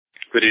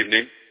Good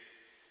evening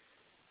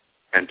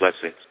and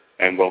blessings,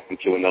 and welcome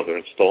to another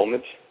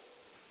installment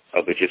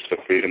of the Gist of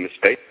Freedom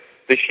Estate.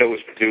 This show is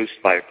produced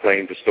by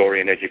acclaimed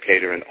historian,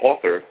 educator, and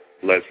author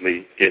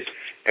Leslie Gist,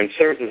 and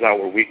serves as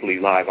our weekly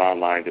live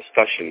online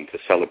discussion to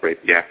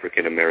celebrate the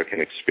African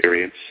American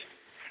experience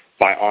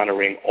by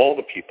honoring all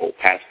the people,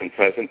 past and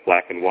present,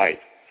 black and white,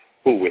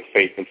 who with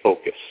faith and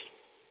focus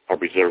are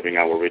preserving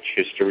our rich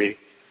history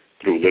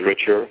through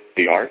literature,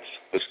 the arts,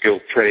 the skilled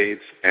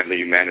trades, and the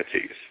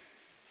humanities.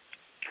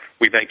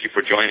 We thank you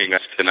for joining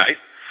us tonight,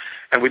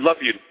 and we'd love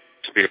you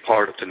to be a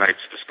part of tonight's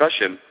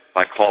discussion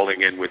by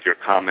calling in with your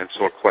comments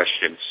or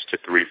questions to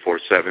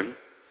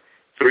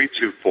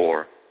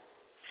 347-324-5552.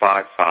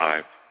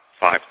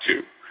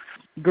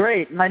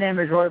 Great. My name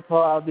is Roy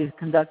Paul. I'll be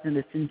conducting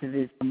this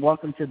interview.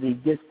 Welcome to the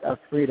Gist of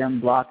Freedom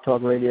Blog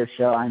Talk Radio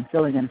Show. I'm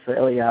filling in for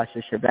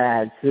Ilyasha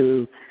Shabazz,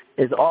 who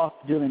is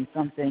off doing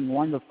something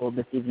wonderful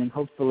this evening,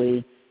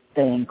 hopefully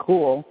staying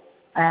cool.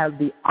 I have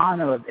the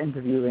honor of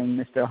interviewing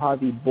Mr.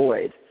 Harvey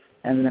Boyd,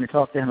 and we're going to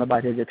talk to him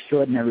about his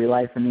extraordinary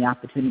life and the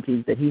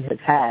opportunities that he has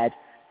had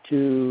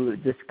to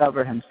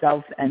discover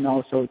himself and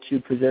also to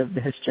preserve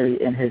the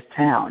history in his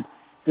town.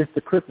 Just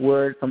a quick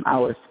word from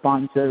our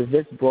sponsor.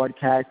 This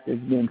broadcast is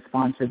being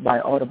sponsored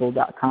by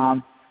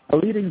Audible.com, a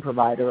leading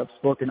provider of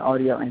spoken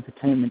audio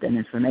entertainment and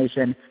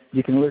information.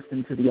 You can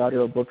listen to the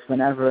audiobooks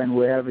whenever and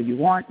wherever you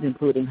want,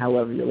 including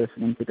however you're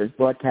listening to this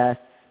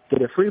broadcast.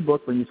 Get a free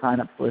book when you sign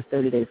up for a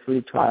 30-day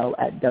free trial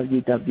at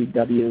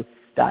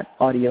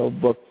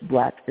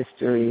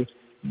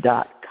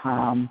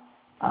www.audiobookblackhistory.com.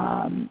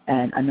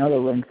 And another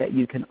link that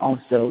you can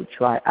also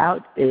try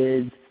out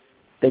is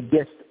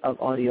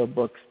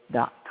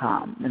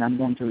thegiftofaudiobooks.com. And I'm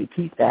going to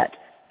repeat that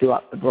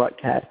throughout the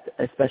broadcast,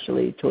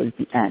 especially towards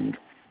the end.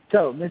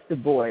 So, Mr.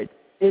 Boyd,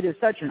 it is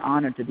such an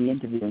honor to be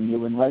interviewing you.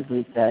 When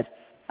Leslie said,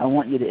 I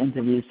want you to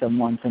interview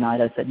someone tonight,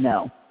 I said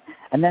no.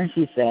 And then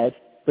she said,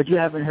 but you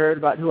haven't heard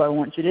about who I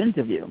want you to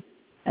interview.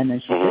 And then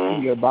she took me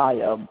your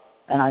bio,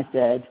 and I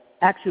said,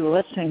 actually,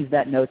 let's change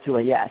that no to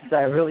a yes.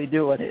 I really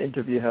do want to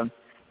interview him.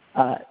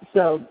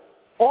 So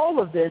all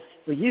of this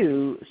for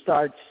you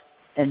starts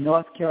in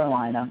North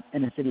Carolina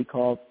in a city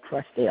called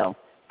Crestdale.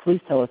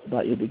 Please tell us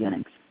about your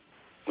beginnings.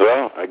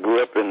 Well, I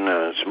grew up in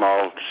a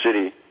small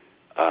city.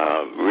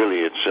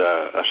 Really, it's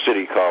a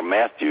city called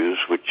Matthews,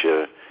 which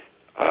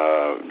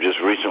just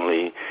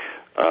recently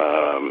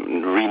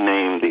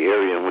renamed the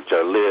area in which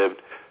I lived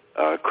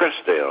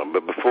Crestdale.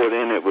 But before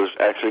then, it was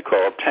actually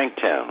called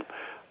Tanktown.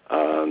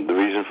 The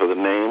reason for the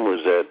name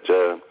was that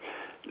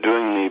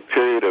during the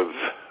period of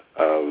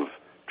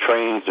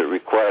trains that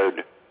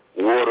required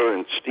water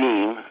and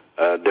steam,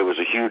 there was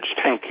a huge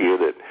tank here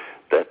that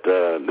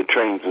the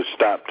trains would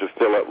stop to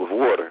fill up with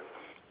water,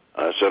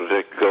 so that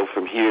they could go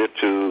from here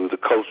to the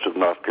coast of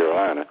North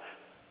Carolina,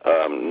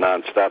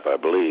 nonstop, I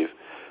believe.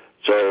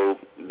 So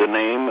the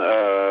name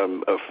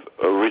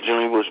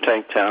originally was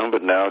Tanktown,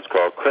 but now it's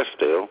called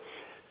Crestdale.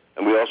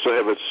 And we also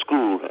have a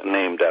school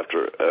named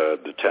after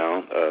the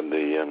town,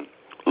 the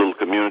little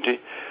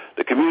community.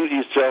 The community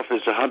itself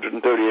is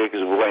 130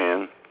 acres of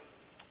land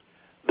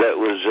that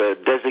was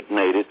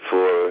designated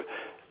for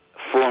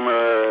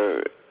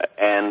former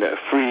and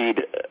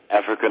freed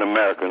African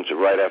Americans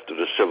right after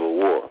the Civil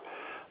War.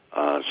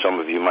 Some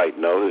of you might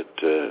know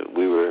that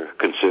we were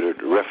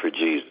considered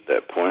refugees at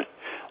that point,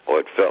 or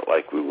it felt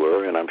like we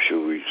were, and I'm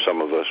sure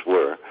some of us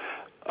were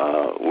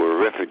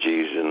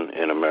refugees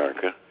in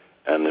America.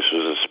 And this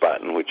was a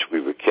spot in which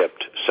we were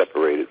kept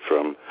separated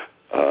from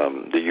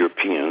the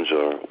Europeans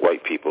or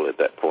white people at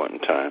that point in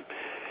time.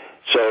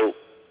 So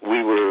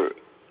we were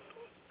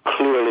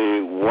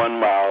clearly 1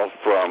 mile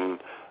from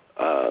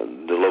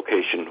the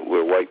location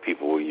where white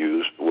people were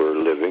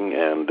living,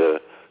 and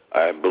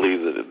I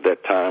believe that at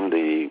that time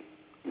the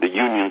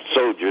Union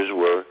soldiers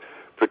were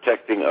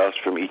protecting us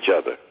from each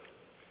other.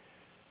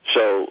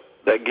 So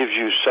that gives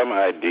you some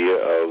idea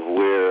of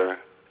where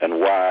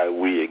and why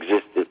we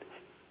existed.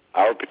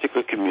 Our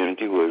particular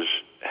community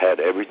had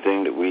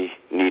everything that we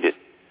needed.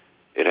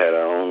 It had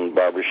our own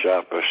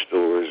barbershop, our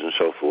stores, and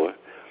so forth.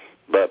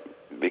 But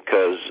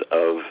because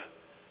of,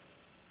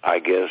 I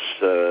guess,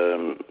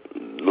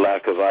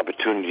 lack of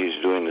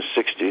opportunities during the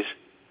 60s,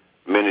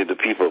 many of the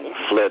people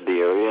fled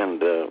the area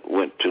and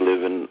went to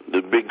live in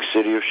the big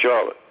city of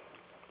Charlotte.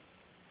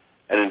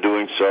 And in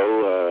doing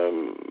so,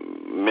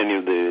 many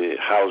of the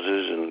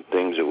houses and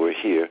things that were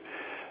here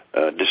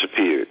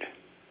disappeared.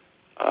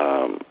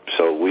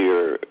 So we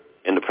are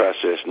in the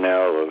process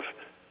now of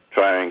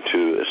trying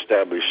to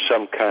establish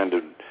some kind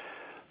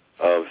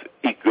of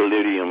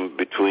equilibrium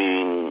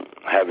between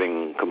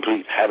having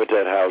complete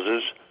habitat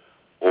houses,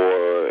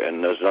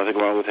 and there's nothing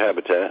wrong with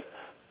habitat,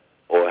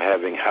 or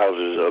having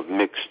houses of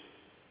mixed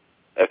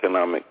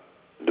economic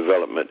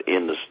development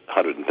in the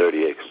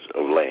 130 acres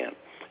of land.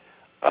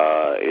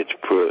 It's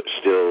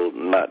still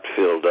not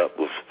filled up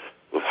with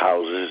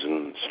houses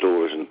and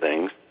stores and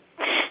things.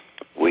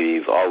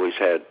 We've always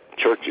had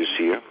churches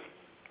here.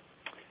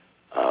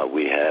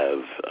 We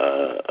have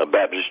a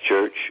Baptist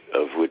church,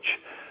 of which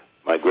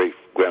my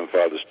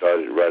great-grandfather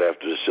started right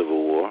after the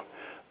Civil War.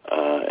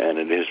 and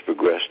it has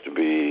progressed to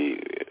be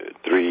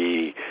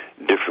 3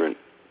 different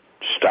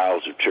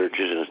styles of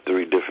churches and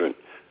 3 different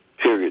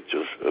periods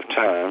of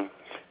time,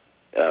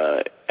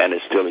 and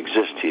it still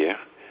exists here.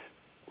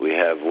 We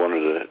have one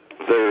of the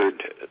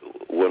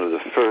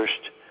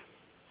first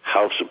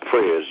House of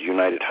Prayers,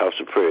 United House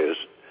of Prayers,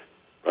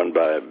 run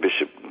by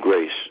Bishop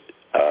Grace.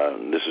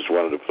 This is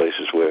one of the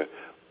places where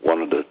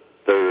one of the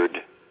 3rd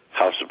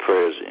House of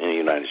Prayers in the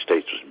United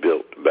States was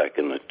built back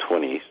in the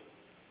 20s.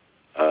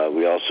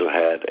 We also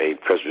had a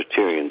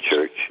Presbyterian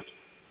church.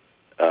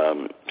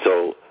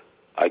 So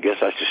I guess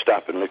I should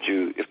stop and let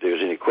you, if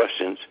there's any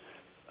questions,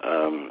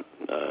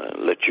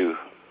 let you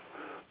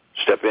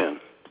step in.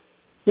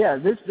 Yeah,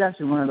 this is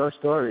actually one of those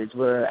stories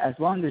where as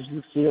long as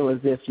you feel as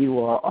if you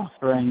are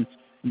offering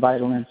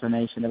vital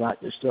information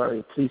about your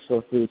story, please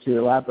feel free to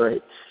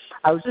elaborate.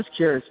 I was just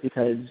curious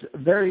because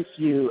very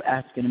few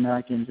African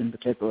Americans in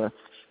particular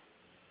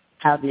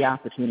have the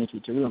opportunity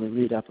to really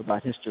read up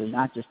about history,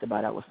 not just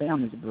about our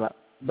families,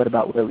 but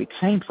about where we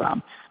came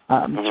from.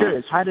 I'm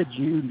curious, how did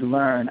you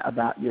learn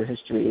about your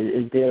history?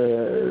 Is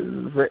there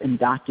written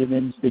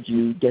documents? Did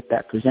you get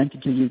that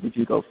presented to you? Did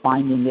you go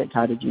finding it?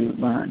 How did you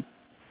learn?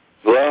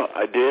 Well,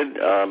 I did,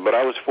 but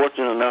I was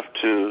fortunate enough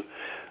to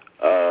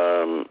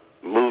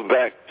move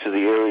back to the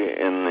area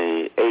in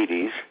the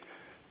 80s,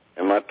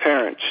 and my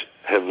parents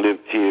have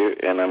lived here,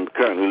 and I'm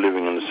currently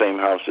living in the same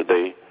house that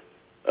they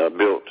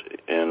built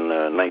in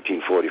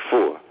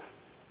 1944.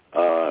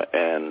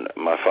 And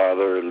my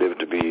father lived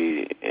to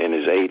be in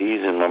his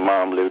 80s, and my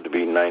mom lived to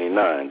be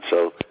 99.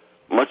 So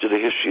much of the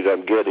history that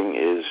I'm getting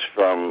is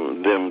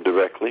from them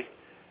directly,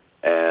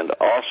 and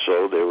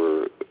also there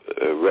were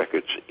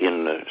records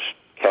in the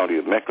county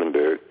of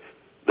Mecklenburg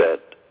that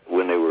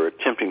when they were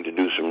attempting to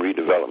do some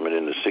redevelopment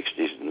in the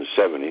 60s and the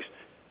 70s,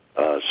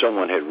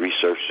 someone had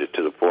researched it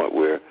to the point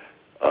where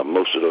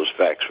most of those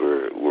facts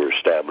were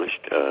established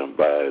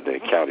by the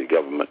county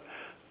government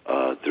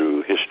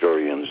through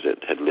historians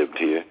that had lived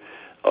here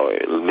or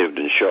lived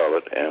in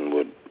Charlotte and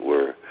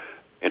were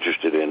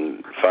interested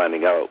in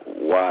finding out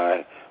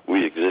why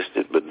we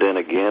existed. But then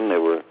again,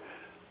 there were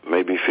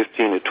maybe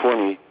 15 or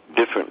 20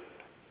 different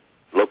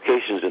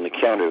locations in the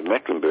county of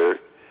Mecklenburg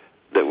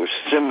that were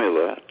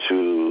similar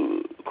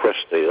to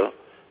Crestdale,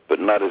 but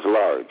not as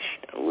large.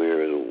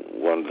 We're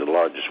one of the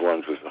largest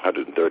ones with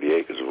 130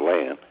 acres of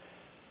land.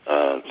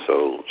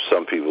 So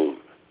some people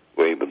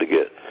were able to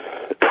get,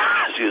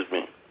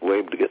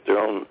 their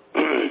own,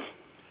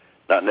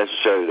 not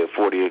necessarily their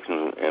 40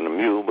 acres and a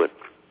mule, but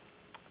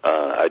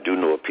I do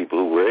know of people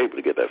who were able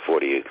to get that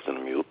 40 acres and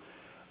a mule.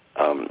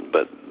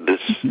 But this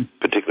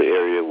particular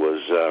area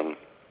was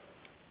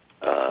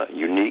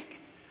unique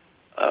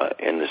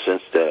in the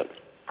sense that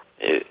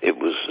it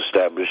was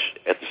established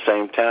at the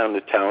same time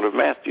the town of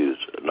Matthews,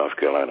 North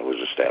Carolina, was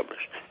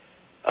established.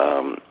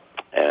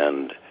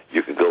 And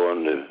you could go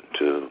on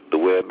to the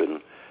web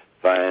and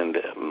find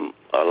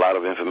a lot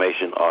of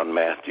information on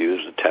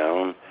Matthews, the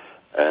town,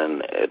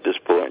 and at this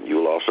point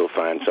you'll also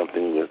find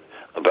something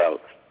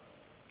about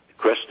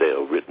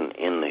Crestdale written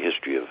in the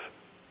history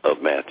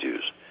of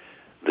Matthews.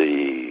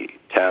 The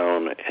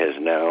town has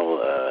now,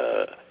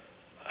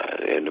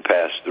 in the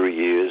past 3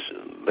 years,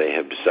 they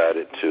have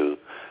decided to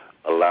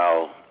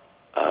allow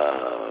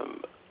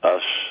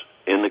us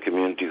in the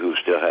community who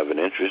still have an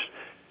interest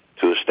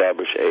to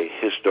establish a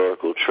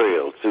historical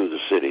trail through the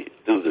city,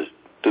 through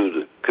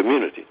the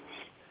community,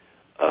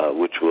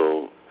 which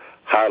will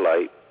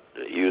highlight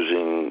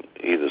using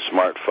either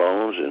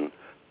smartphones and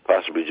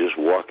possibly just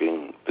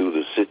walking through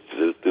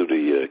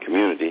the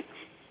community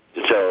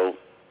to tell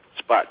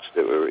spots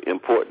that were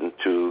important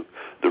to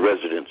the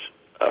residents,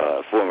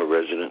 former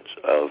residents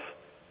of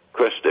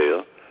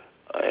Crestdale.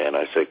 And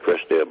I say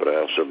Crestdale, but I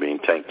also mean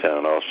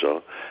Tanktown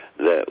also,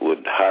 that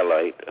would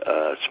highlight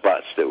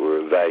spots that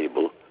were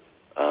valuable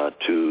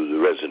to the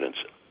residents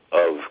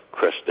of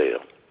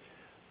Crestdale.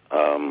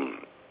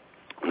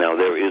 Now,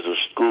 there is a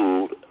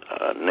school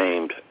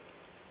named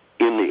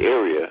in the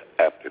area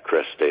after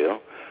Crestdale,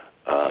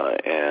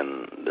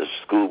 and the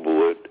school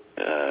board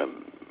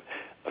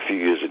a few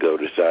years ago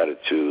decided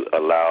to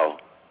allow,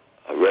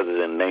 rather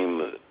than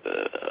name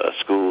a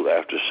school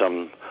after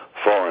some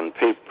foreign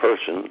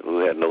person who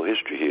had no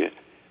history here,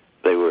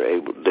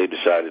 they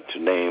decided to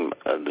name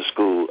the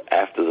school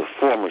after the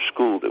former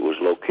school that was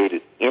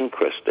located in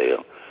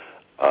Crestdale,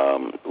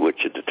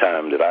 which at the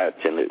time that I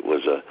attended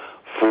was a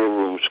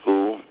 4-room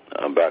school,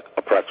 about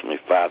approximately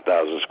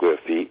 5,000 square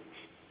feet,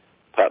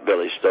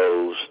 potbelly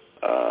stoves.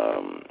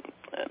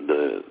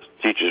 The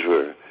teachers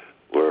were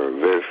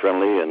very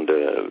friendly, and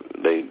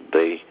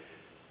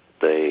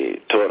they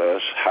taught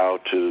us how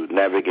to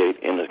navigate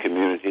in the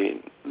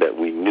community that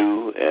we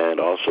knew, and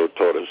also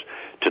taught us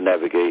to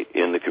navigate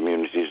in the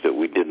communities that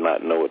we did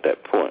not know at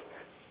that point,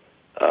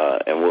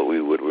 and what we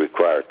would be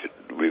required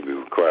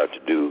to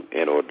do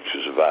in order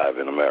to survive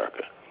in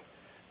America.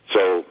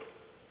 So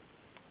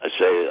I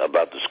say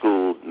about the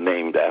school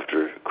named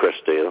after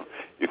Crestdale,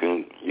 you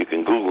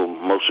can Google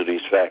most of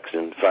these facts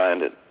and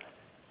find that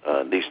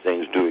these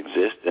things do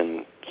exist,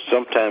 and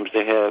sometimes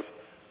they have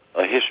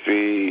a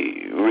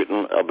history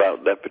written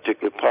about that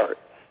particular part.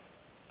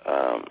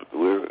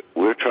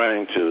 We're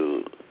trying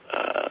to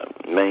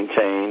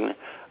maintain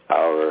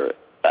our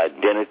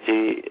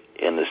identity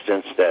in the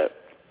sense that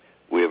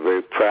we are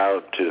very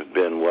proud to have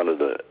been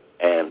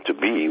to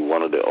be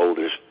one of the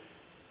oldest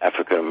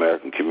African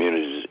American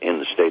communities in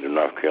the state of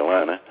North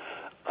Carolina.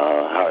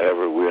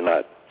 However, we're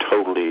not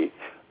totally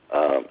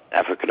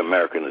African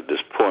American at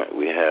this point.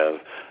 We have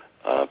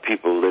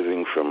people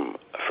living from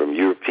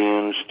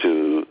Europeans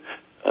to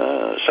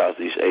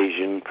Southeast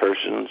Asian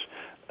persons.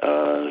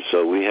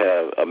 So we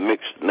have a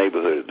mixed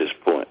neighborhood at this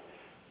point.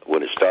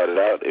 When it started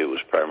out, it was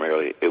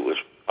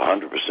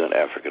 100%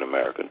 African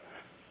American,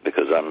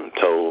 because I'm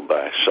told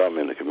by some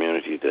in the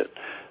community that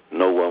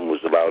no one was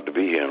allowed to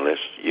be here unless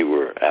you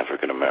were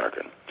African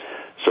American.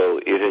 So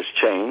it has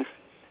changed,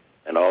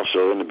 and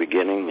also in the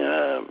beginning,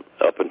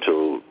 up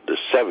until the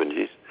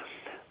 70s,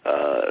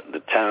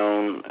 the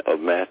town of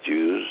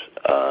Matthews,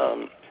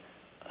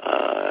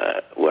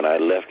 when I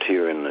left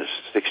here in the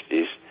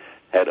 60s,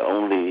 had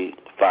only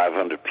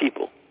 500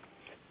 people.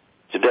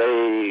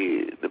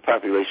 Today, the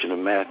population of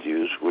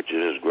Matthews, which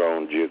has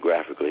grown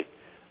geographically,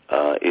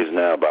 is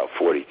now about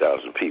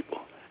 40,000 people.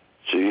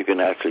 So you can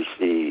actually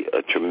see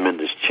a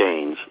tremendous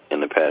change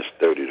in the past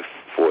 30 to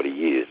 40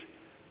 years,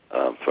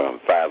 from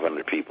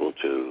 500 people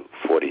to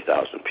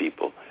 40,000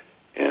 people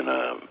in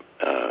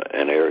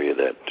an area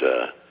that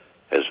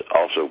has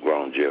also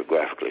grown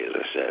geographically, as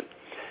I said.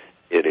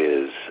 It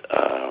is,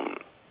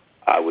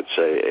 I would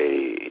say,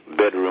 a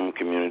bedroom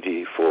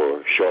community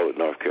for Charlotte,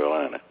 North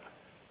Carolina.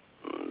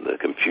 The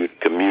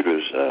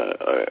commuters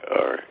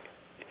are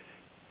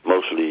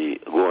mostly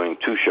going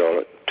to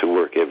Charlotte to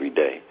work every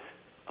day.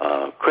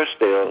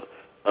 Crestdale,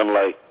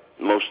 unlike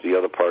most of the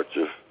other parts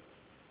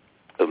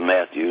of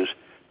Matthews,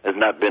 has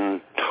not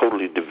been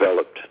totally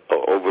developed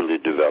or overly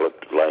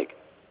developed like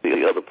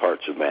the other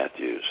parts of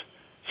Matthews.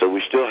 So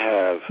we still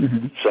have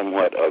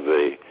somewhat of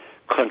a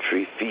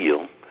country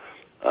feel.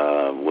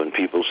 When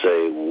people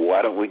say,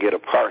 why don't we get a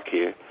park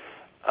here?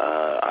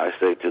 I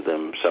say to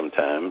them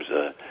sometimes,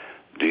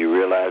 do you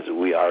realize that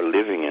we are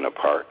living in a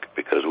park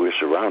because we're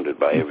surrounded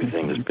by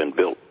everything that's been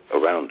built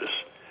around us?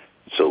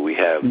 So we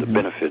have the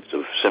benefits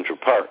of Central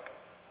Park,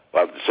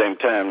 while at the same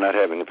time not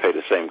having to pay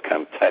the same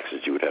kind of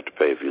taxes you would have to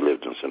pay if you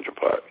lived in Central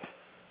Park.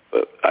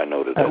 But I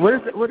know that what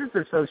is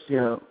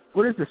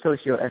the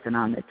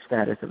socioeconomic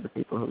status of the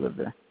people who live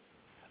there?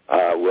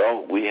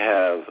 Well, we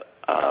have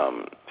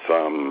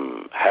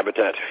from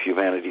Habitat for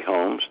Humanity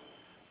homes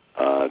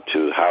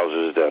to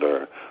houses that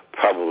are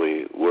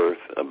probably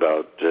worth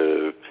about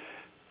 $150,000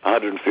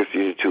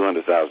 to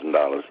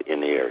 $200,000 in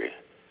the area.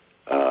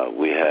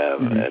 We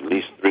have at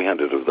least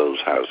 300 of those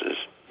houses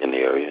in the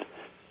area.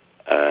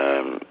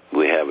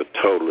 We have a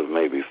total of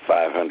maybe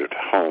 500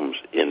 homes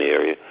in the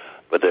area,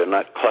 but they're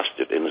not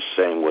clustered in the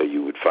same way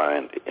you would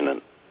find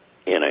in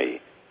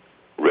a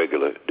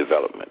regular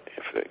development,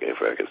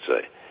 if I could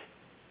say.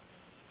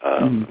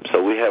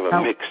 So we have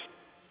a mix.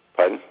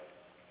 Pardon?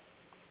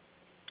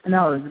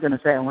 No, I was going to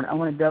say, I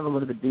want to delve a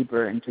little bit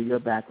deeper into your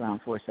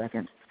background for a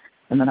second,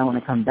 and then I want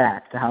to come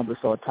back to how this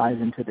all ties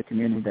into the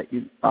community that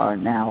you are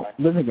now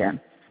living in.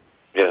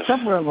 Yes.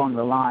 Somewhere along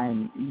the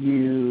line,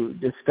 you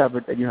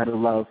discovered that you had a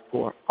love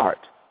for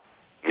art.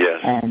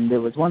 Yes. And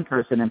there was one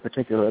person in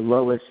particular,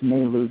 Lois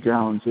Maylou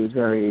Jones, who was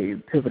very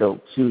pivotal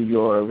to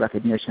your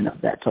recognition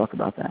of that. Talk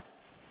about that.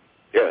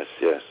 Yes.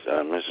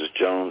 Mrs.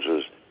 Jones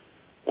was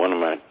one of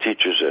my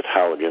teachers at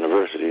Howard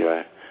University,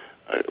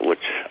 which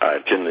I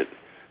attended,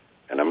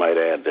 and I might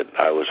add that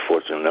I was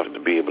fortunate enough to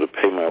be able to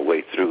pay my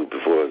way through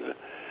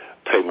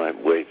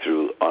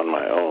on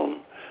my own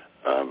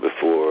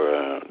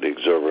before the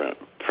exorbitant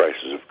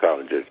prices of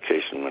college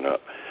education went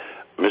up.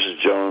 Mrs.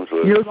 Jones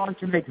was... You're going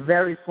to make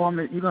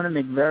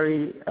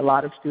a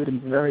lot of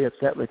students very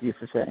upset with you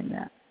for saying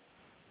that.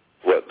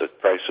 What, the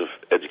price of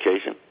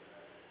education?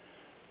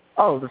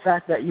 Oh, the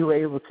fact that you were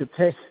able to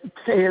pay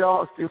it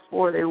off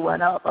before they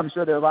went up. I'm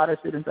sure there are a lot of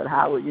students at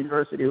Howard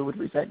University who would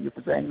resent you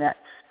for saying that,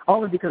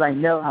 only because I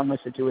know how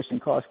much the tuition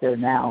costs there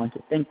now, and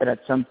to think that at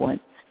some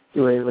point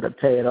you were able to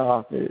pay it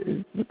off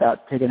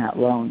without taking out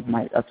loans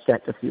might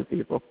upset a few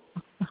people.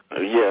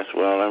 Yes,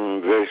 well,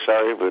 I'm very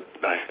sorry, but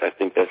I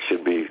think that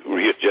should be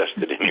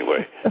readjusted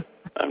anyway.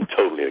 I'm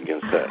totally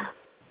against that.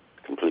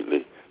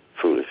 Completely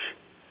foolish.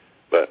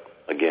 But,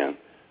 again,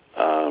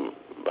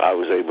 I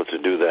was able to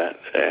do that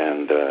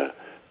and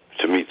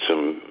to meet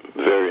some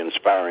very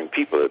inspiring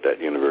people at that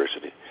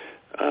university.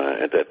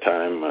 At that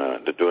time,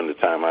 during the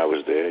time I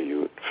was there,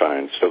 you would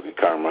find Stokely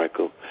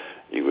Carmichael.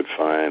 You would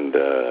find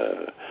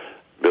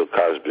Bill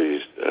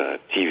Cosby's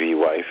TV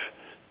wife.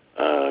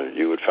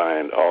 You would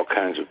find all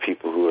kinds of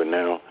people who are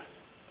now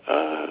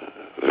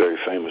very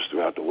famous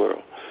throughout the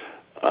world.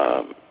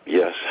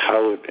 Yes,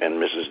 Howard and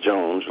Mrs.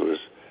 Jones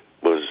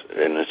was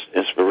an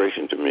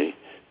inspiration to me.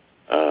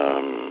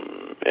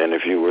 And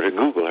if you were to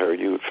Google her,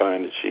 you would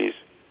find that she's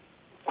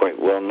quite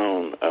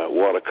well-known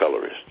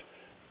watercolorist.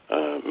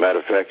 Matter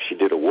of fact, she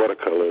did a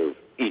watercolor of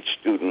each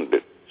student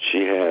that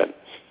she had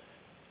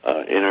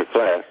in her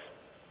class.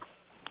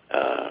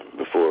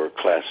 before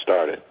class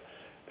started,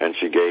 and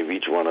she gave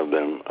each one of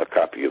them a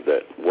copy of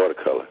that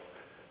watercolor.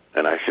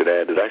 And I should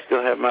add that I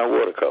still have my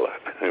watercolor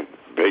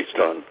based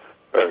on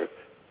her,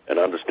 and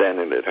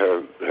understanding that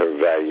her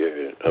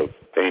value of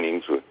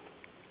paintings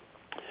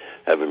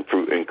have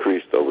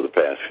increased over the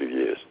past few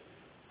years.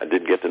 I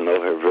did get to know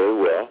her very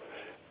well.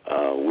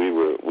 We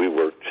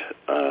worked.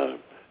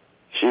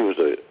 She was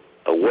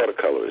a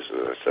watercolorist,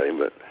 as I say,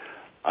 but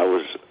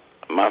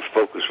my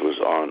focus was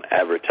on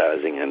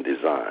advertising and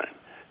design.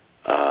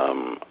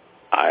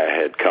 I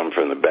had come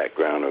from the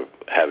background of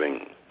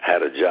having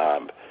had a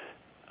job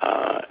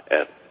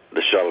at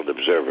the Charlotte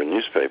Observer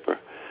newspaper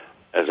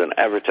as an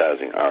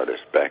advertising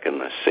artist back in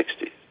the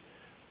 60s.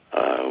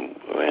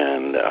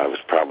 And I was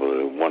probably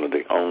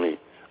the only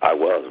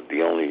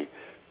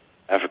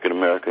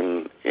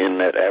African-American in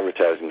that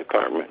advertising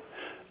department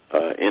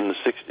in the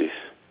 60s.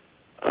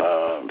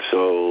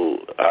 So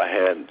I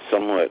had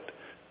somewhat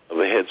of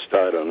a head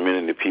start on many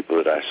of the people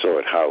that I saw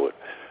at Howard,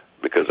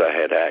 because I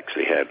had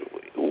actually had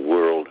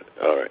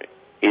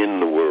in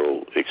the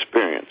world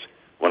experience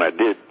when I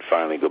did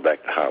finally go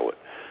back to Howard.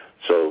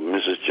 So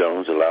Mrs.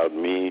 Jones allowed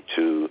me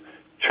to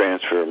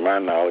transfer my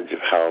knowledge of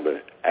how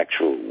the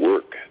actual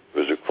work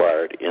was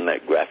required in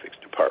that graphics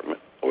department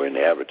or in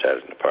the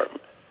advertising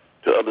department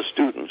to other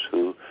students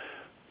who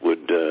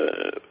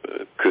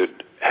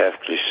could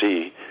actually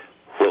see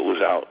what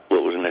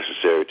was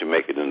necessary to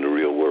make it in the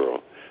real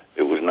world.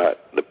 It was not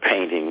the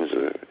paintings,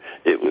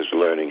 it was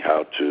learning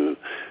how to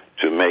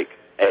make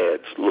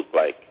ads look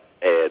like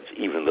ads,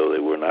 even though they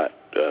were not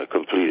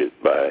completed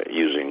by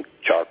using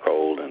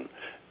charcoal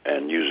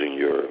and using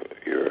your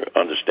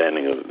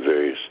understanding of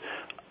various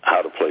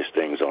how to place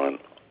things on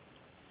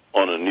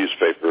a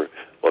newspaper,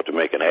 or to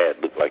make an ad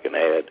look like an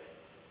ad,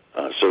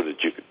 so that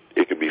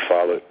it could be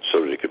followed,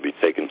 so that it could be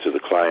taken to the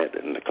client,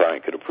 and the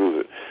client could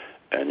approve it,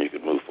 and you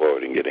could move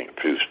forward in getting it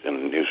produced in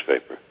the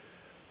newspaper.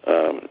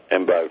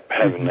 And by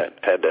having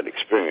had that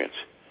experience,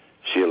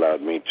 she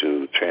allowed me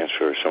to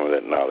transfer some of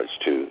that knowledge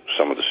to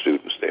some of the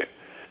students there.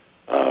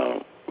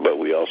 But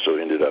we also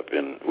ended up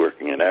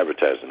working in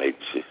advertising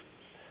agencies.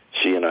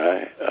 She and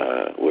I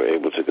were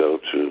able to go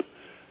to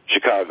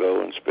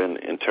Chicago and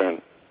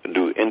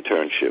do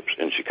internships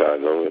in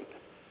Chicago at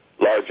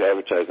large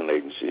advertising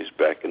agencies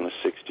back in the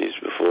 60s,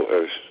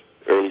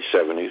 early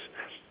 70s,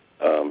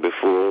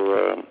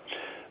 before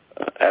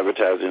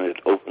advertising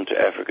had opened to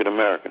African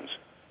Americans.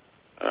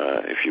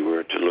 If you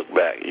were to look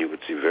back, you would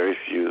see very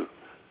few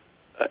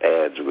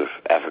ads with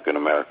African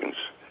Americans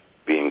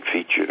being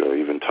featured or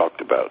even talked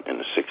about in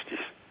the 60s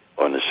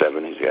or in the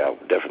 70s,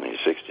 definitely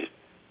the 60s,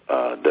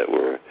 that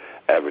were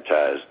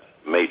advertised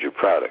major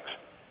products.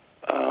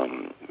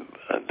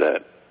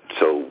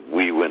 So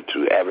we went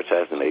to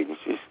advertising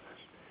agencies,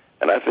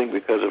 and I think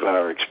because of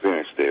our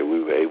experience there,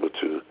 we were able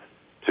to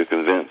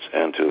convince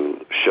and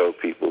to show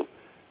people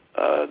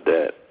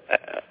that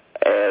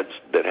ads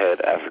that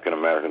had African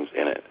Americans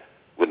in it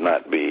would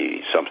not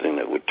be something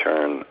that would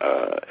turn,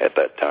 at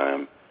that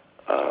time,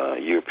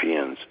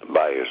 Europeans,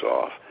 buyers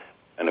off.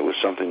 And it was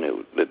something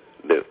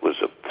that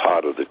was a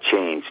part of the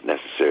change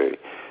necessary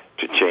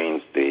to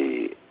change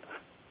the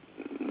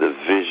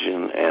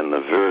vision and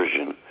the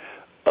version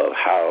of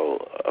how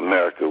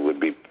America would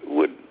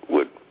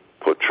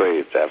portray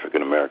its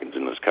African Americans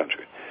in this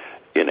country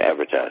in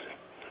advertising.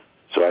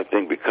 So I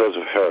think because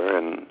of her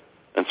and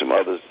some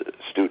other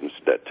students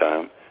at that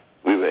time,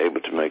 we were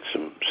able to make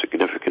some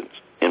significant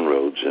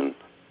inroads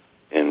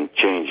in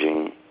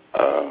changing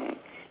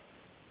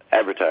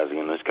advertising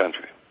in this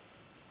country.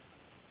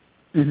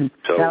 Mm-hmm.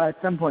 So, now,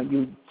 at some point,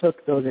 you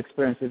took those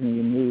experiences and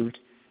you moved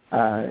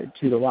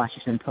to the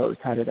Washington Post.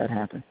 How did that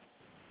happen?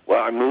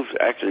 Well, I moved,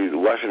 actually, the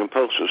Washington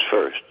Post was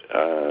first,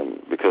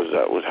 because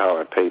that was how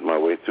I paid my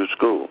way through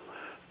school.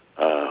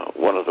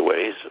 One of the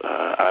ways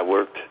I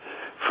worked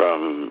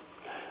from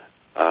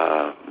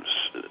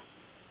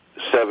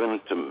 7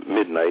 to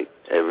midnight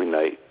every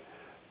night,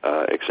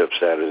 except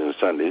Saturdays and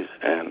Sundays,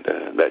 and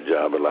that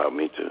job allowed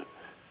me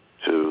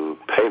to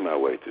pay my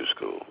way through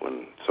school.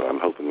 So I'm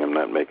hoping I'm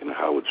not making the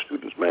Howard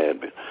students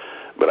mad,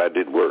 but I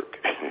did work.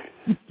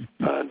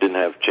 Didn't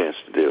have a chance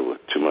to deal with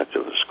too much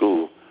of the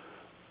school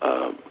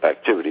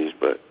activities,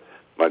 but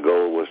my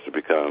goal was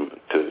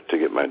to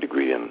get my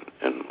degree in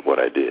what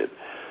I did.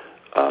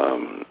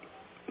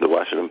 The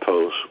Washington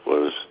Post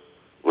was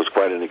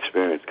quite an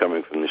experience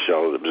coming from the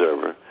Charlotte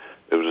Observer.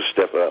 It was a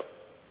step up.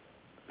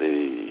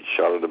 The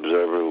Charlotte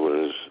Observer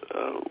was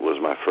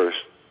my first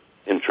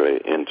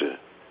entry into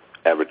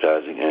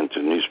advertising and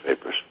to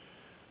newspapers,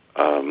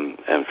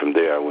 and from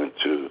there I went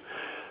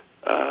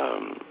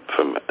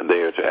from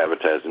there to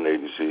advertising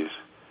agencies,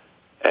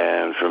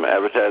 and from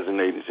advertising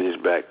agencies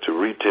back to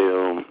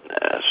retail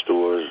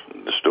stores.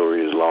 The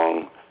story is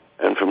long,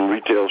 and from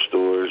retail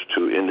stores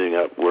to ending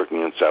up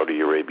working in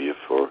Saudi Arabia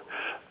for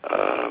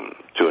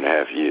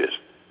 2.5 years,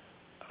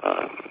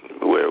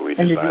 where we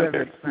designed.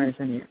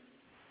 And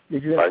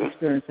did you ever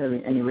experience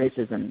any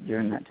racism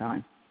during that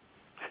time?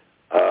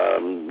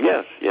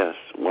 Yes.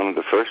 One of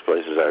the first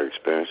places I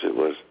experienced it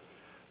was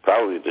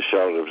probably the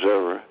Charlotte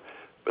Observer,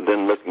 But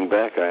then looking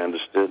back, I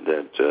understood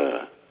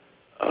that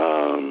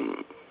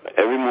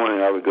every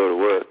morning I would go to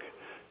work,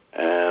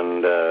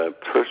 and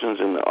persons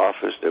in the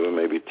office, there were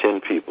maybe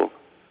 10 people,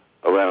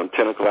 around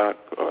 10 o'clock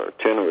or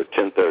 10 or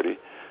 10:30,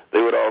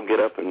 they would all get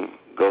up and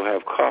go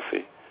have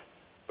coffee.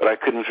 But I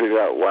couldn't figure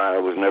out why I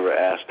was never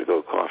asked to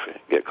go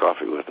get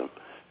coffee with them.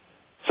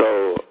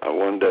 So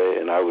one day,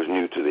 and I was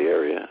new to the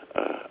area,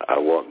 I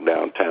walked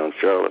downtown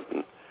Charlotte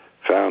and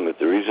found that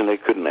the reason they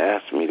couldn't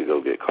ask me to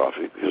go get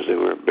coffee, because they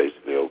were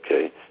basically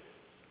okay,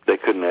 they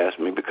couldn't ask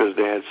me because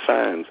they had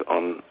signs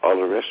on all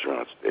the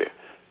restaurants there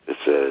that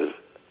says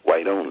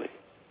white only.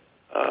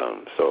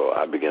 So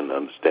I began to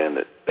understand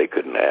that they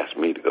couldn't ask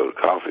me to go to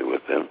coffee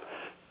with them,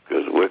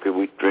 because where could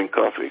we drink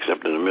coffee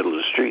except in the middle of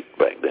the street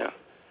back then?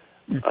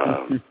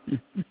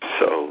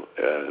 So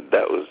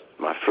that was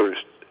my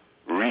first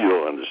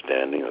real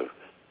understanding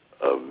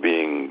of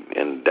being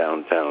in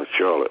downtown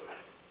Charlotte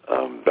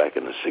back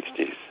in the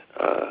 60s,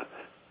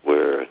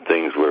 where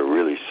things were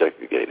really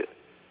segregated.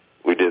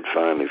 We did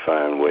finally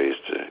find ways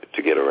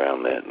to get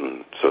around that,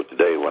 and so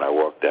today when I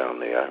walk down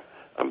there,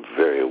 I'm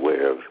very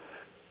aware of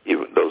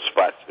even those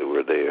spots that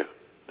were there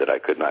that I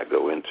could not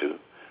go into.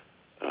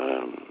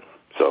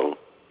 So,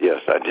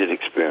 yes, I did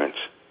experience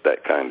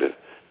that kind of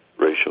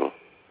racial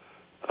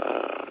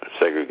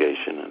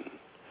segregation and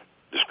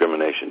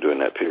discrimination during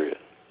that period.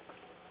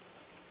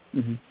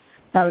 Mm-hmm.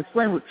 Now,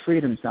 explain what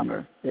Freedom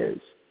Summer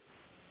is.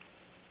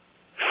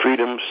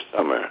 Freedom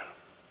Summer.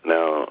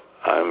 Now,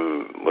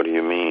 what do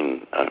you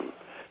mean?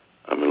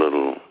 I'm a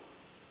little.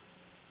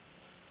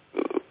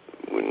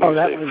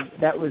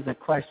 That was a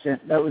question.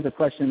 That was a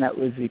question that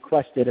was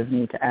requested of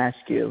me to ask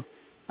you,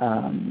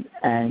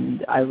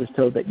 and I was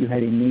told that you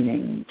had a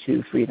meaning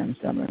to Freedom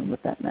Summer and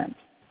what that meant.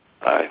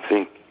 I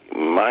think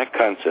my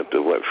concept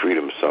of what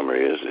Freedom Summer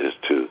is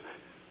to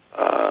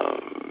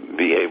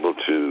be able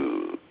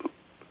to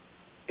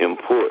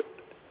import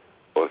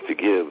or to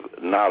give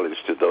knowledge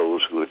to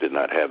those who did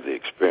not have the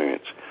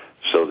experience,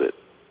 so that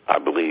I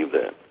believe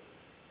that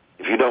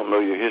if you don't know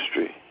your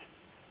history,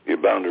 you're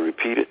bound to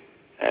repeat it.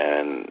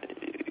 And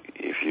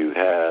if you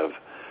have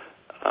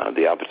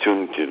the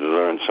opportunity to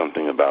learn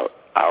something about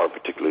our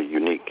particular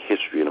unique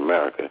history in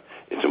America,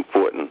 it's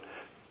important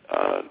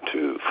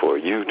for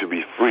you to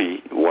be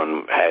free.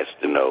 One has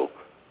to know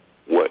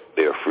what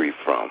they're free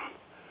from.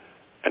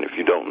 And if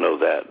you don't know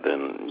that,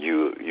 then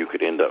you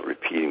could end up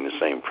repeating the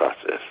same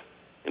process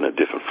in a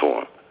different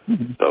form.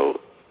 Mm-hmm.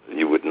 So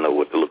you wouldn't know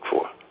what to look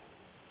for.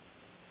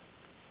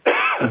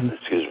 Mm-hmm.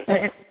 Excuse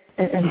me.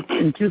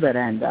 And to that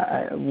end,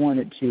 I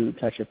wanted to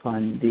touch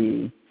upon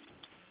the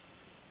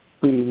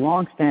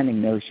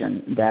long-standing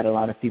notion that a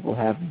lot of people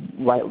have,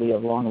 rightly or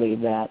wrongly,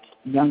 that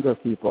younger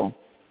people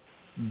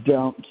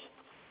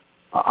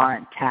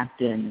aren't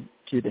tapped in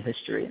to the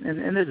history.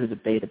 And there's a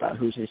debate about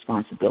whose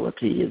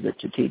responsibility is it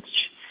to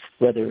teach,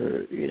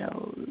 whether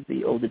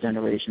the older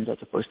generations are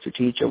supposed to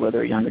teach or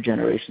whether younger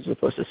generations are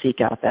supposed to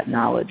seek out that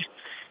knowledge.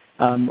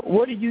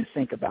 What do you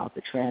think about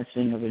the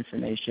transferring of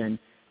information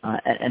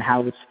and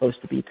how it's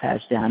supposed to be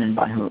passed down and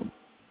by whom?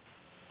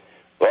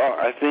 Well,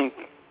 I think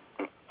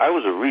I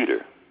was a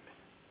reader,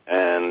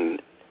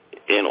 and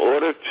in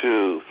order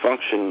to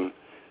function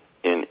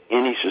in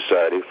any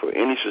society, for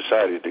any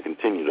society to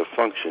continue to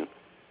function,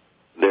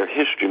 their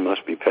history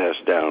must be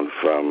passed down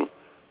from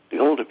the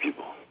older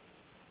people.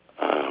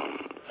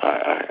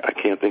 I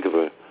can't think of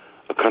a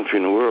country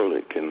in the world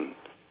that can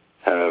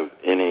have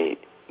any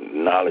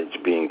knowledge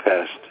being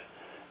passed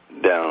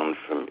down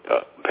from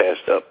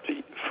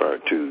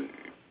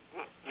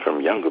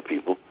from younger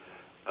people.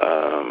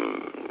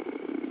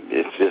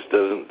 It just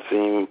doesn't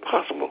seem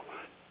possible.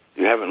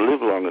 You haven't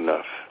lived long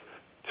enough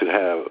to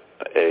have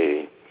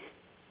a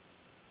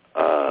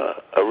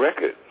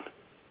record.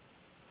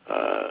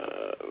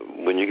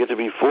 When you get to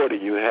be 40,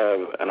 you have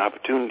an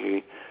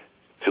opportunity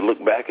to look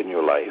back in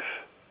your life,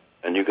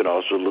 and you can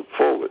also look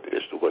forward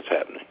as to what's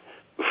happening.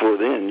 Before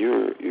then,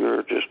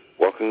 you're just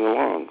walking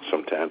along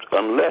sometimes,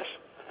 unless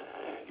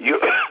you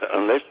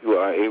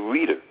are a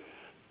reader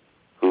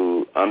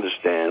who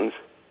understands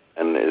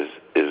and is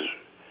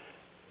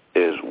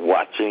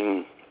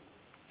watching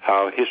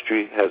how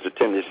history has a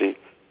tendency,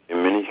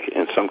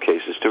 in some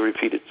cases, to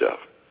repeat itself.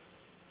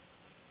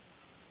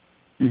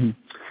 Mm-hmm.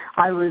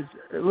 I was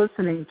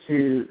listening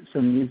to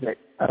some music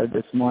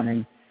this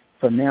morning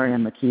from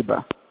Miriam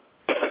Makeba,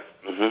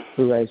 mm-hmm.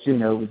 who, as you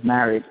know, was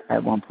married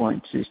at one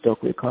point to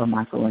Stokely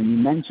Carmichael, and you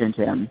mentioned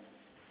him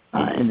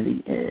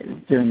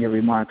during your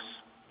remarks.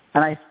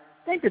 And I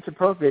think it's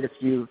appropriate, if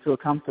you feel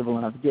comfortable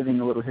enough, giving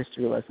a little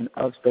history lesson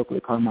of Stokely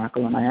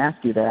Carmichael. And I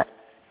ask you that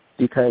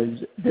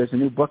because there's a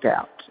new book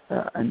out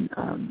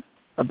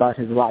about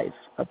his life.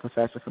 A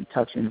professor from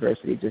Tufts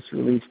University just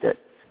released it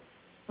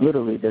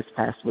literally this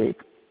past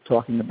week,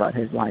 talking about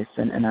his life.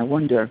 And I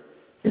wonder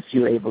if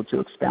you're able to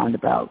expound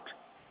about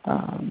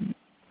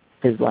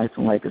his life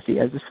and legacy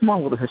as a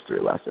small little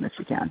history lesson, if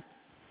you can.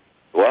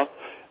 Well,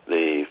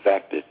 the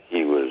fact that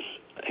he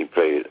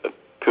played a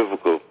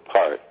pivotal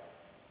part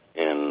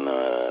in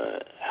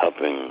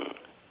helping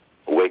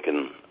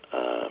awaken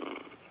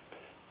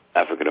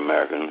African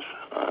Americans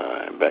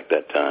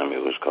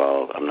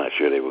called, I'm not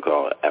sure they were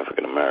called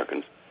African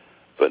Americans.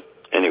 But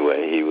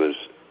anyway, he was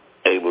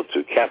able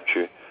to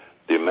capture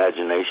the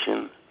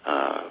imagination,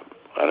 I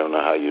don't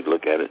know how you'd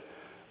look at it,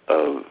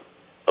 of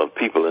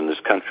people in this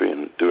country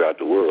and throughout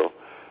the world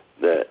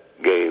that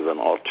gave an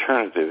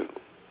alternative,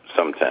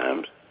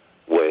 sometimes,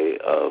 way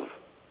of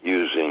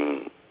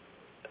using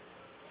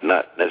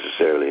not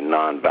necessarily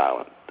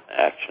nonviolent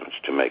actions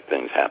to make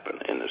things happen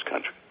in this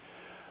country.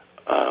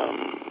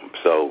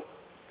 So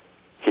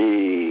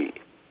he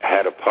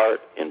had a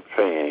part in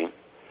playing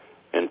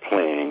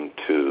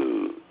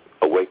to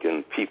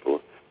awaken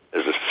people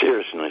as a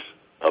seriousness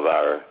of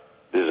our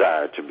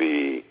desire to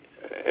be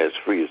as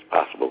free as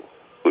possible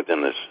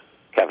within this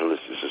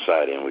capitalistic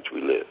society in which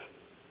we live.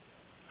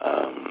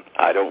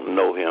 I don't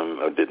know him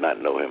or did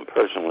not know him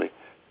personally.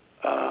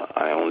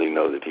 I only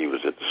know that he was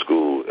at the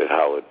school at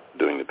Howard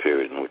during the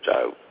period in which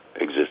I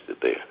existed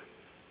there.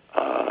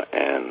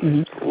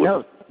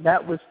 No,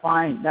 that was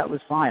fine. That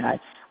was fine.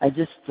 I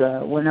just,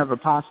 whenever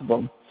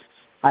possible,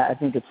 I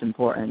think it's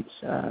important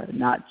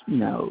not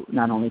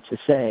only to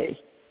say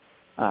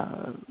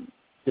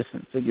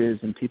different figures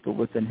and people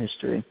within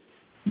history,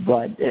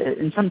 but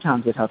and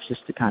sometimes it helps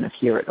just to kind of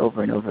hear it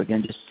over and over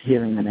again, just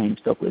hearing the name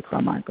Stokely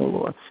Carmichael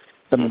or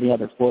some of the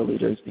other core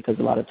leaders, because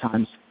a lot of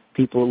times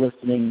people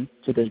listening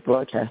to this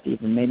broadcast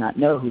even may not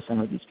know who some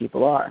of these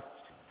people are.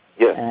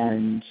 Yeah.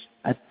 And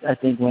I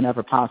think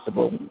whenever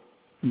possible,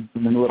 give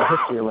them a little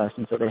history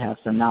lesson so they have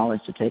some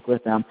knowledge to take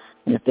with them.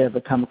 And if they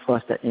ever come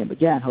across that name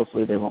again,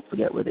 hopefully they won't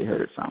forget where they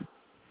heard it from.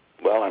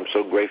 Well, I'm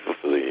so grateful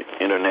for the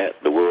Internet,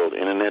 the world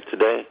Internet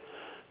today,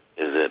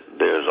 is that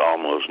there's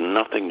almost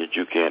nothing that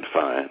you can't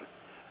find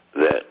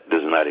that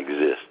does not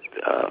exist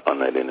on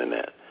that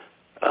Internet.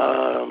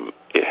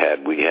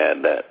 We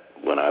had that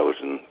when I was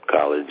in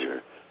college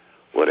or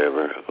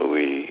whatever.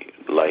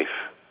 Life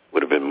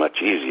would have been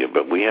much easier,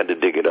 but we had to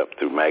dig it up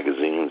through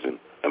magazines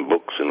and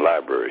books and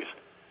libraries.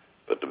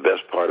 But the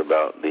best part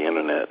about the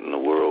Internet and the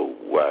World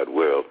Wide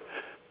Web,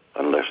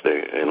 unless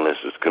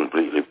it's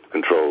completely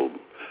controlled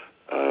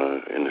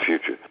in the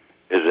future,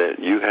 is that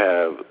you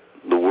have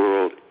the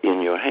world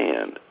in your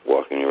hand,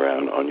 walking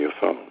around on your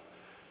phone.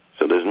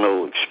 So there's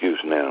no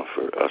excuse now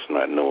for us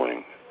not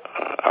knowing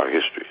our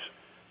histories.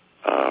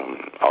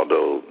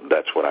 Although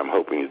that's what I'm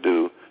hoping to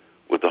do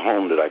with the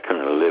home that I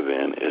currently live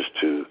in, is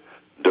to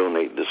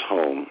donate this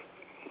home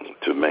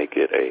to make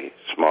it a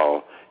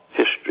small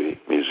history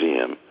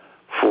museum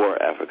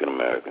for African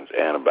Americans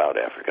and about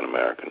African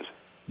Americans,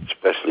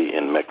 especially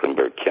in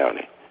Mecklenburg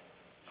County.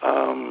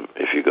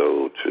 If you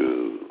go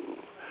to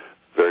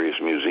various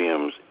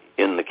museums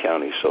in the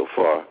county so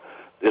far,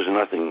 there's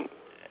nothing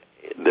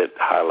that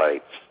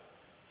highlights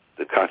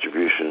the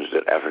contributions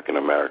that African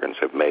Americans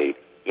have made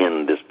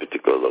in this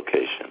particular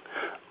location.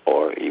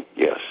 Or,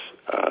 yes,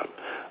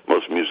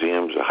 most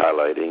museums are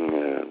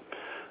highlighting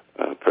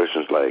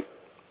persons like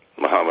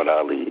Muhammad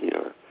Ali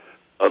or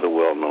other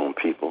well-known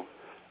people.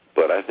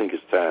 But I think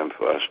it's time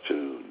for us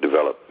to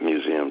develop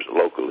museums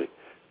locally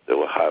that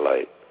will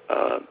highlight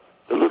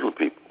the little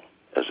people,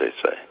 as they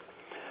say.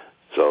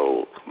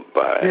 So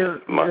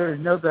there is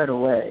no better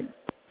way.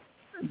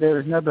 There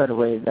is no better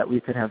way that we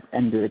could have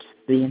ended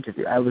the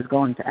interview. I was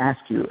going to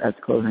ask you as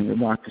a closing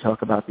remark to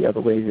talk about the other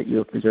ways that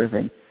you're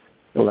preserving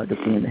the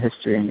legacy and the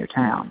history in your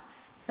town.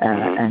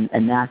 And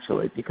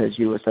naturally, because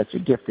you were such a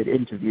gifted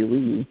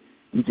interviewee,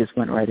 you just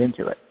went right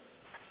into it.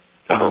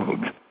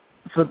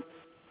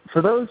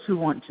 For those who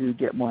want to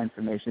get more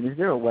information, is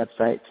there a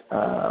website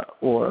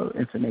or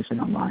information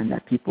online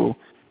that people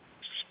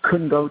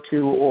couldn't go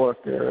to, or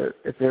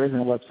if there isn't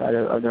a website,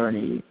 are there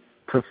any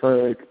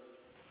preferred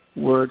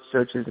word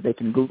searches that they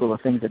can Google or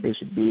things that they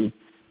should be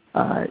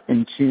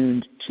in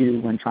tuned to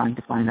when trying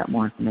to find out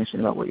more information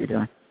about what you're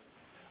doing?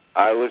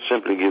 I would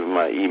simply give them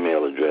my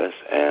email address,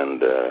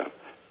 and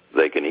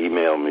they can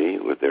email me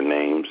with their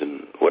names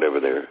and whatever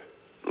they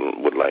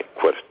would like,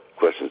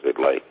 questions they'd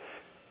like.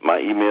 My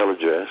email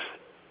address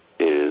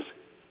is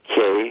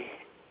KAWME@mac.com.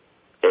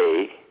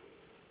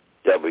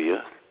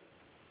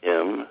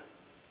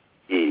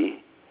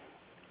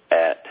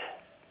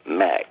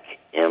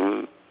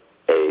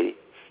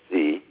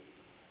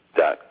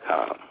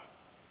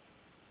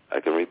 I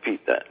can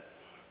repeat that.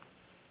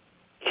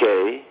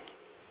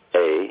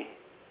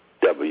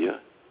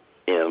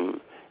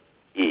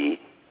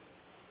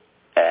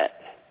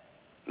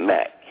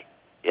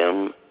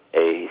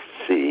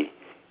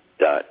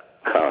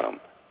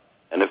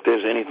 And if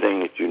there's anything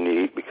that you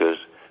need, because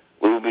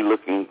we will be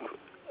looking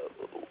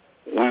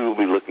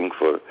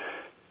for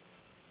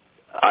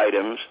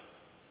items,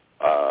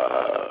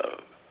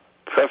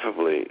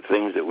 preferably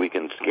things that we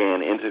can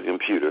scan into the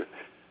computer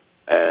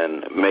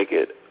and make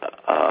it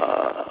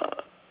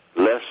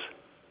less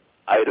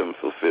item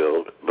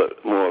fulfilled,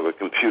 but more of a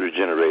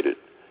computer-generated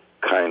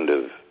kind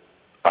of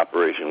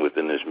operation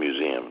within this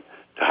museum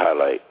to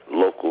highlight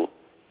local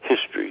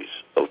histories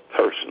of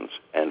persons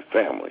and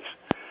families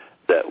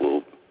that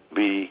will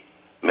be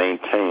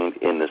maintained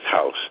in this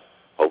house,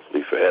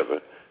 hopefully forever,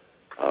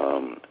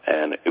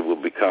 and it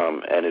will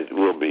become, and it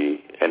will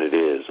be, and it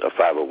is a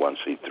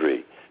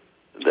 501c3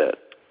 that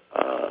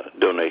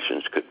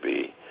donations could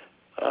be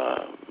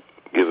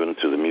given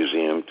to the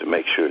museum to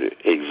make sure that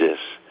it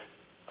exists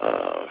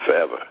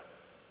forever.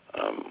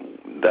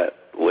 That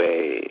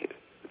way,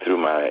 through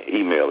my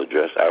email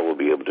address, I will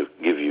be able to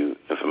give you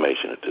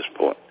information at this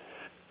point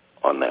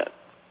on that.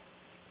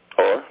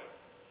 Or?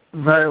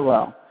 Very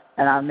well.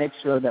 And I'll make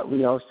sure that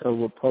we also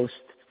will post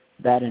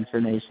that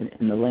information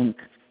in the link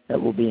that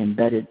will be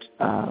embedded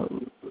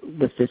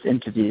with this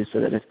interview, so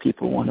that if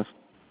people want to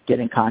get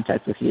in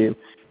contact with you,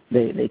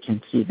 they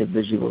can see the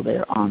visual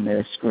there on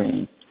their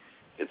screen.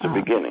 It's a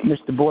beginning.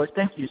 Mr. Board,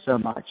 thank you so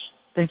much.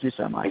 Thank you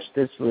so much.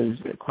 This was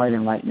quite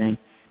enlightening.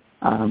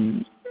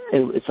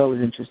 It's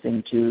always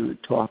interesting to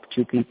talk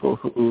to people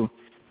who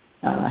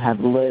have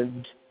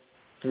lived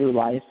through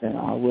life and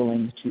are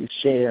willing to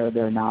share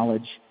their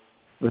knowledge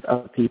with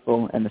other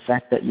people, and the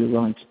fact that you're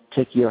willing to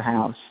take your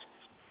house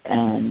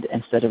and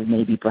instead of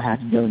maybe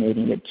perhaps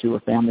donating it to a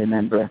family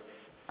member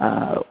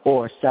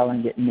or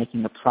selling it and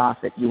making a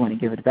profit, you want to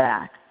give it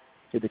back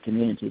to the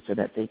community so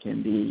that they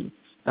can be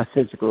a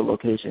physical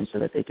location so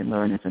that they can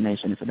learn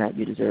information. And for that,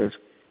 you deserve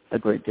a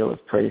great deal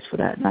of praise for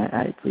that. And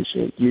I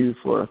appreciate you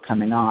for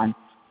coming on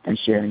and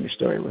sharing your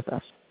story with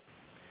us.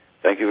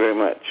 Thank you very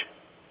much.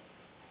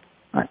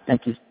 All right,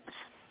 thank you.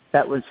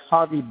 That was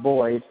Harvey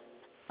Boyd,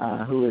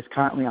 who is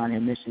currently on a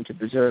mission to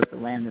preserve the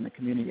land in the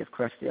community of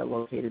Crestdale,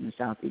 located in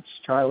southeast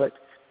Charlotte,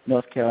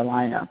 North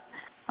Carolina.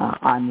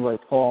 I'm Roy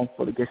Paul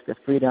for the Gift of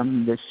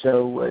Freedom. This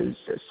show was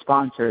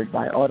sponsored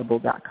by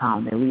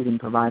Audible.com, a leading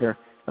provider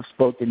of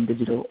spoken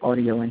digital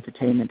audio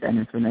entertainment and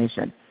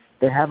information.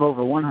 They have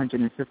over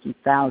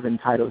 150,000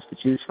 titles to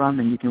choose from,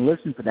 and you can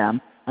listen to them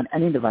on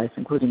any device,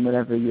 including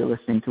whatever you're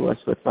listening to us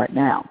with right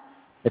now.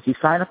 If you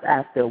sign up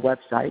at their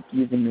website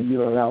using the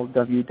URL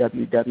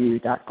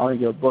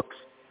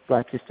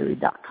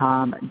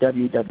www.audiobooksblackhistory.com,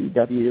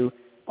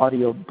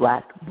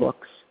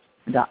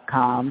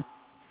 www.audioblackbooks.com,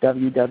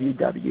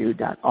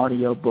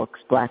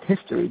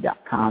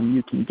 www.audiobooksblackhistory.com,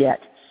 you can get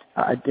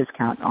a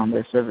discount on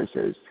their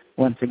services.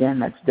 Once again,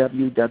 that's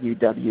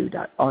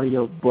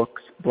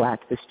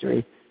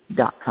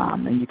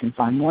www.audiobooksblackhistory.com. And you can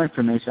find more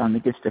information on the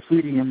Gift of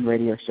Freedom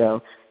radio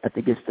show at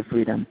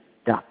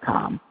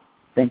thegiftsoffreedom.com.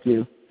 Thank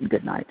you and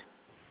good night.